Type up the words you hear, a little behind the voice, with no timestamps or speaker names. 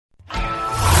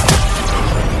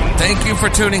Thank you for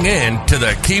tuning in to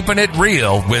the Keeping It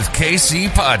Real with KC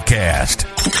podcast,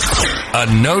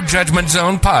 a no judgment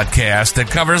zone podcast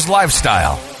that covers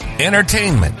lifestyle,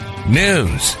 entertainment,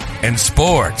 news, and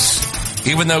sports.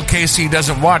 Even though KC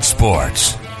doesn't watch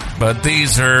sports, but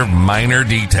these are minor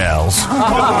details.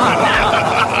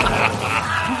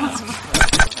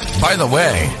 By the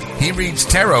way, he reads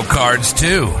tarot cards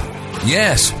too.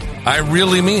 Yes, I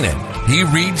really mean it. He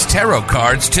reads tarot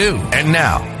cards too. And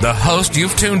now, the host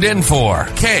you've tuned in for,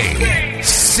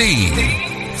 KC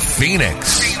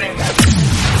Phoenix.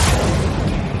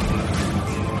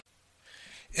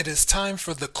 It is time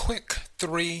for the Quick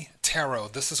 3 Tarot.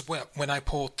 This is when I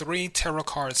pull 3 tarot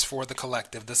cards for the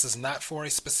collective. This is not for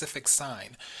a specific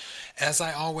sign. As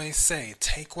I always say,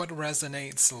 take what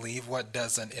resonates, leave what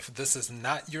doesn't. If this is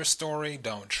not your story,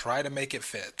 don't try to make it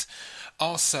fit.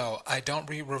 Also, I don't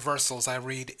read reversals, I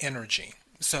read energy.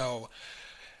 So,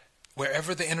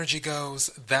 wherever the energy goes,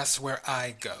 that's where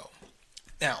I go.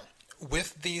 Now,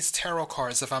 with these tarot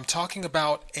cards, if I'm talking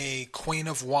about a Queen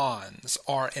of Wands,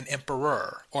 or an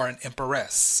Emperor, or an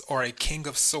Empress, or a King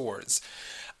of Swords,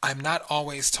 I'm not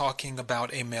always talking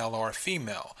about a male or a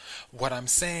female. What I'm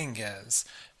saying is,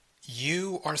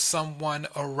 you or someone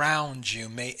around you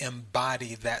may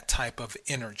embody that type of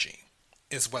energy,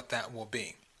 is what that will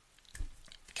be.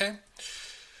 Okay,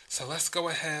 so let's go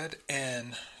ahead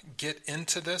and get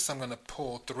into this. I'm going to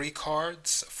pull 3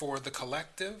 cards for the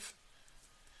collective,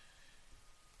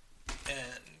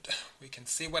 and we can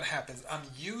see what happens. I'm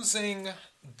using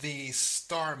the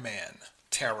Starman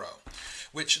Tarot,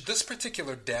 which this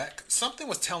particular deck, something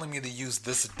was telling me to use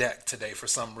this deck today for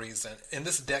some reason, and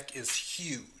this deck is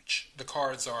huge. The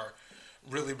cards are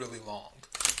really, really long.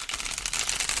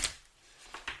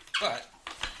 But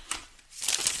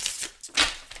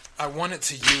I wanted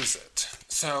to use it.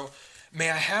 So, may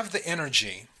I have the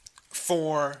energy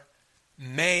for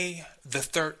May the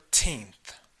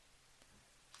 13th,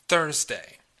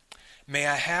 Thursday. May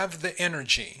I have the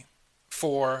energy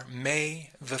for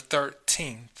May the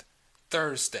 13th,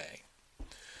 Thursday.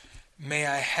 May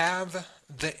I have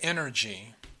the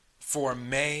energy for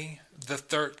May the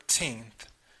 13th,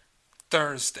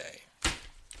 Thursday,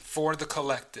 for the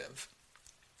collective.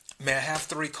 May I have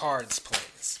 3 cards,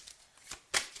 please?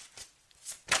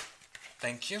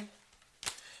 Thank you.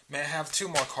 May I have 2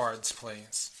 more cards,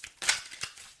 please?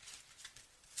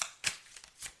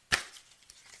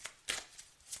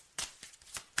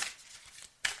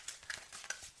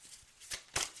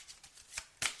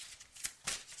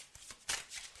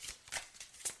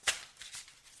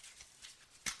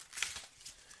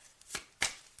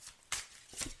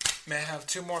 May I have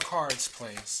 2 more cards,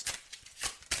 please?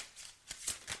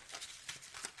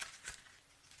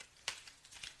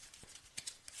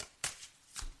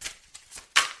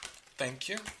 Thank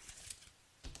you.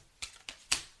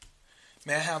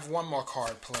 May I have 1 more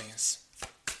card, please?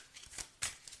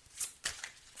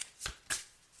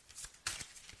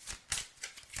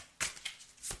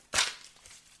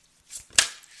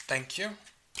 Thank you.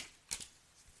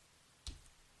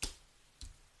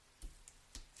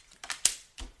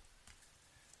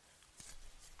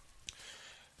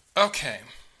 Okay,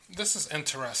 this is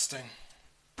interesting.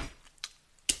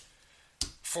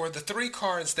 For the 3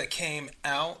 cards that came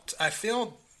out, I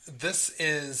feel this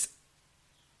is,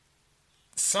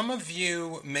 some of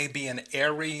you may be an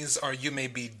Aries, or you may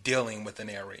be dealing with an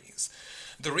Aries.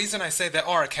 The reason I say that,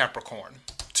 or a Capricorn,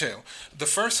 too. The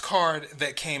first card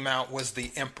that came out was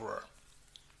the Emperor.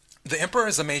 The Emperor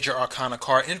is a major arcana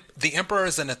card. The Emperor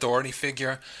is an authority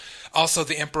figure. Also,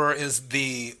 the Emperor is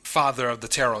the father of the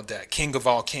tarot deck, king of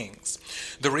all kings.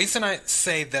 The reason I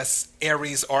say that's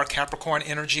Aries or Capricorn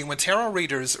energy, when tarot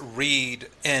readers read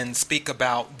and speak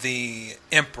about the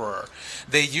Emperor,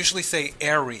 they usually say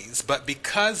Aries, but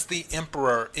because the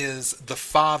Emperor is the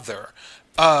father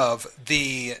of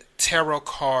the tarot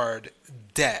card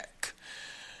deck,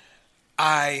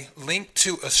 I link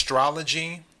to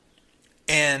astrology,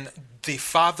 and the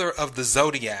father of the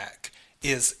zodiac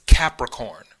is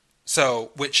Capricorn.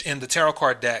 So, which in the tarot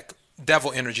card deck,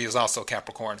 devil energy is also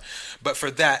Capricorn. But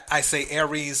for that, I say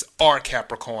Aries or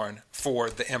Capricorn for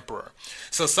the Emperor.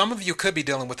 So some of you could be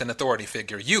dealing with an authority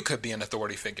figure. You could be an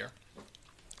authority figure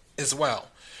as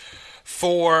well.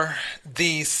 For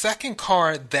the second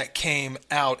card that came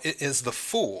out, it is the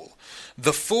Fool.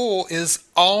 The Fool is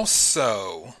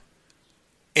also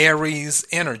Aries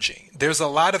energy. There's a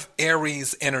lot of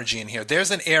Aries energy in here.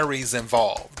 There's an Aries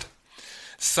involved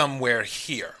somewhere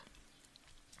here.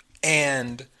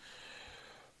 And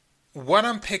what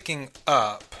I'm picking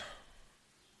up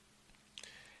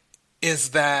is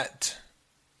that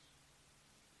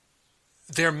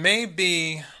there may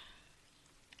be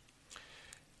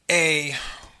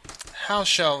how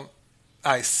shall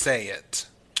I say it?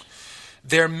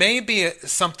 There may be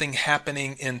something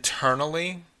happening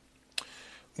internally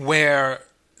where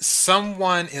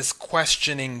someone is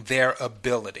questioning their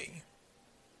ability.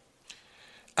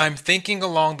 I'm thinking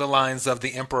along the lines of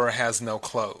the emperor has no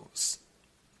clothes.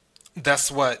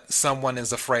 That's what someone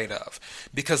is afraid of.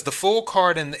 Because the Fool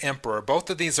card and the Emperor, both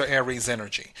of these are Aries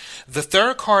energy. The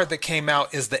third card that came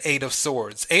out is the Eight of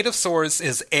Swords. Eight of Swords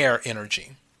is air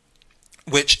energy,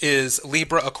 which is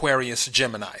Libra, Aquarius,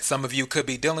 Gemini. Some of you could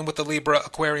be dealing with a Libra,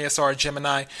 Aquarius, or a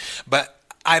Gemini, but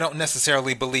I don't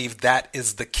necessarily believe that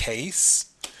is the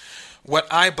case. What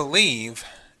I believe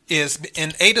is,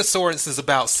 and Eight of Swords is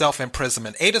about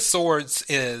self-imprisonment. Eight of Swords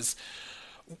is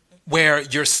where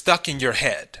you're stuck in your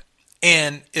head.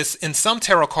 And it's in some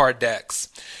tarot card decks,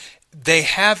 they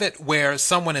have it where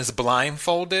someone is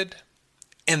blindfolded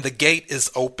and the gate is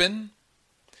open,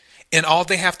 and all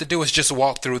they have to do is just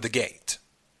walk through the gate.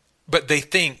 But they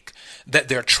think that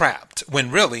they're trapped,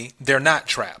 when really they're not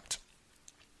trapped.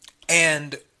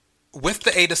 And with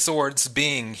the Eight of Swords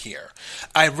being here,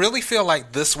 I really feel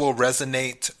like this will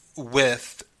resonate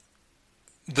with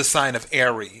the sign of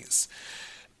Aries,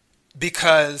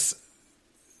 because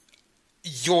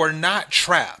you're not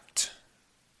trapped.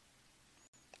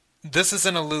 This is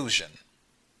an illusion.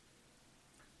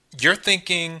 You're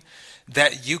thinking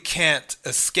that you can't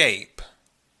escape,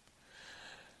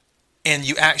 and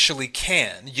you actually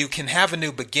can. You can have a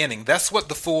new beginning. That's what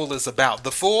the Fool is about.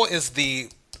 The Fool is the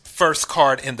first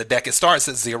card in the deck. It starts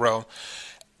at 0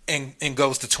 and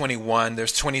goes to 21.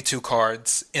 There's 22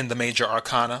 cards in the major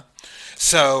arcana.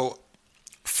 So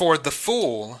for the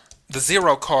Fool, the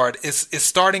 0 card is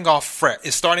starting off fresh.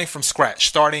 It's starting from scratch,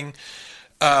 starting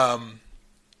at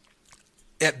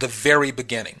the very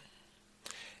beginning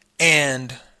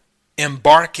and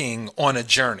embarking on a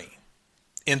journey.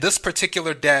 In this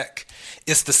particular deck,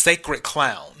 it's the Sacred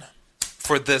Clown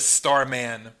for this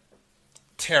Starman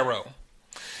Tarot.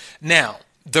 Now,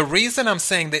 the reason I'm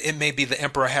saying that it may be the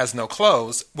Emperor has no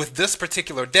clothes, with this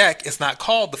particular deck, it's not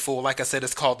called the Fool. Like I said,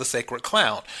 it's called the Sacred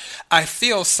Clown. I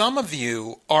feel some of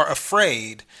you are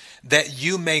afraid that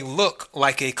you may look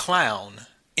like a clown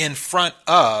in front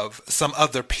of some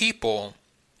other people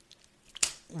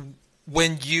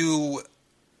when you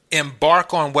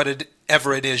embark on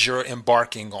whatever it is you're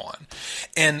embarking on.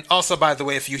 And also, by the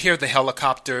way, if you hear the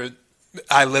helicopter,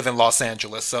 I live in Los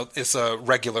Angeles, so it's a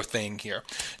regular thing here,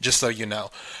 just so you know.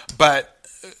 But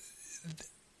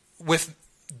with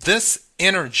this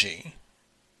energy,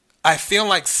 I feel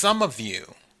like some of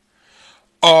you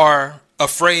are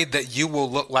afraid that you will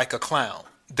look like a clown,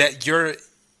 that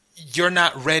you're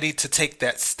not ready to take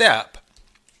that step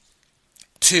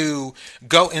to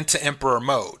go into Emperor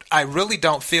mode. I really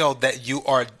don't feel that you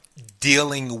are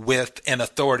dealing with an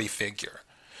authority figure.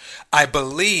 I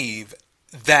believe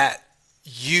that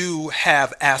you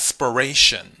have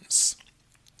aspirations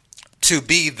to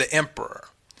be the Emperor,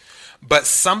 but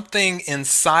something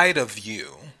inside of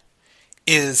you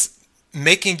is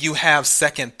making you have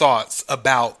second thoughts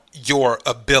about your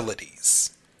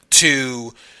abilities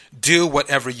to do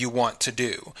whatever you want to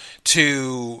do,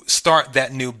 to start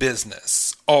that new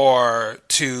business, or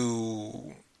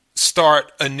to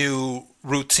start a new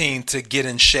routine to get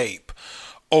in shape,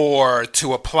 or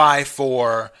to apply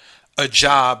for a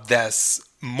job that's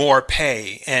more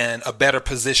pay and a better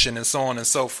position, and so on and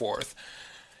so forth.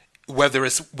 Whether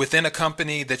it's within a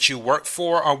company that you work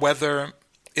for or whether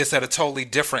it's at a totally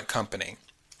different company.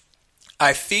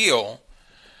 I feel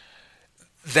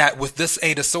that with this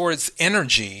Eight of Swords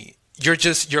energy,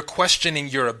 you're questioning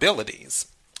your abilities.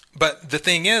 But the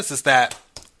thing is that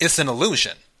it's an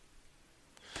illusion.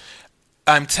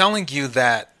 I'm telling you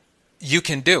that you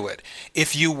can do it.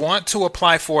 If you want to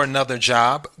apply for another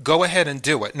job, go ahead and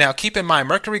do it. Now, keep in mind,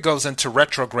 Mercury goes into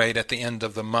retrograde at the end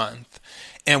of the month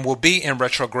and will be in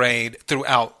retrograde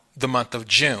throughout the month of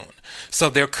June.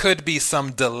 So there could be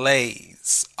some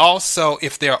delays. Also,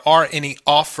 if there are any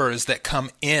offers that come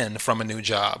in from a new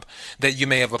job that you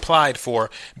may have applied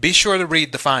for, be sure to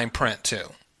read the fine print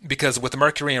too. Because with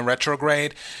Mercury in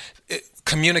retrograde,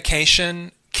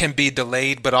 communication can be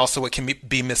delayed, but also it can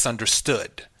be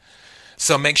misunderstood.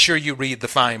 So make sure you read the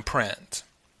fine print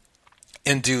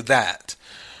and do that.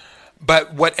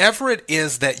 But whatever it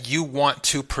is that you want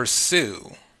to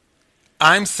pursue,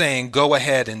 I'm saying go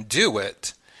ahead and do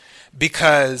it,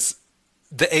 because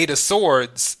the Eight of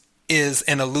Swords is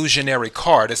an illusionary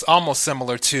card. It's almost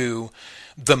similar to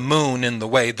the Moon in the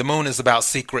way. The Moon is about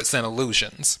secrets and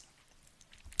illusions.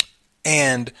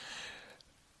 And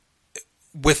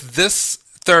with this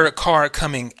third card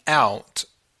coming out,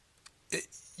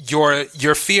 your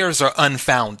fears are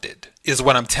unfounded. is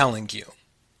what I'm telling you.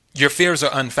 Your fears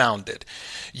are unfounded.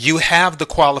 You have the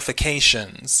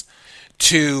qualifications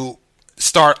to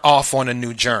start off on a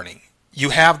new journey. You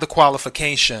have the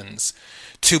qualifications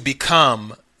to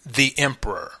become the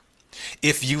emperor.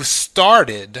 If you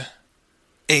started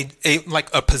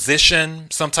a position,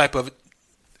 some type of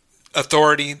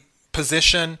authority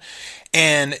position,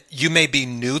 and you may be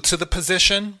new to the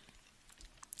position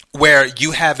where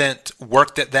you haven't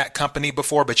worked at that company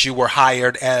before, but you were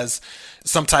hired as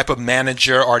some type of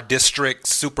manager or district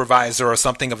supervisor or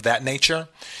something of that nature,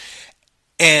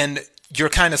 and you're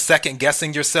kind of second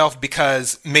guessing yourself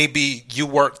because maybe you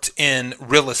worked in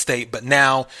real estate, but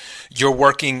now you're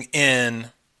working in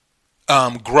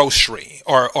grocery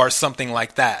or something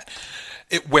like that,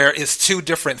 where it's two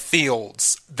different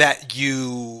fields that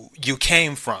you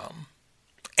came from.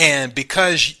 And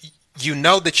because you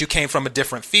know that you came from a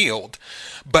different field,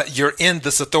 but you're in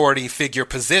this authority figure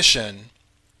position,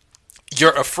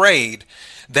 you're afraid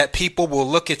that people will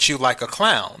look at you like a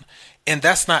clown. And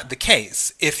that's not the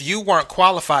case. If you weren't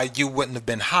qualified, you wouldn't have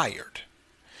been hired.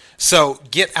 So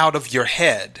get out of your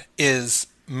head is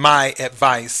my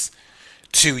advice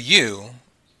to you,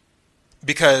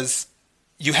 because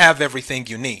you have everything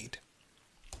you need.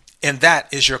 And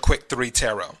that is your Quick 3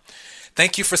 Tarot.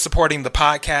 Thank you for supporting the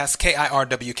podcast,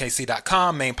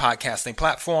 KIRWKC.com, main podcasting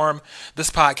platform. This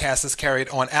podcast is carried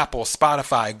on Apple,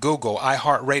 Spotify, Google,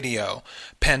 iHeartRadio,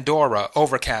 Pandora,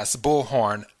 Overcast,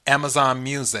 Bullhorn, Amazon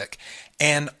Music,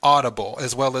 and Audible,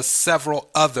 as well as several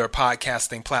other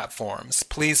podcasting platforms.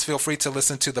 Please feel free to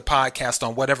listen to the podcast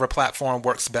on whatever platform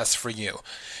works best for you.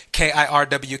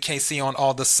 KIRWKC on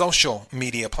all the social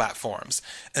media platforms.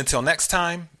 Until next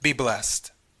time, be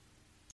blessed.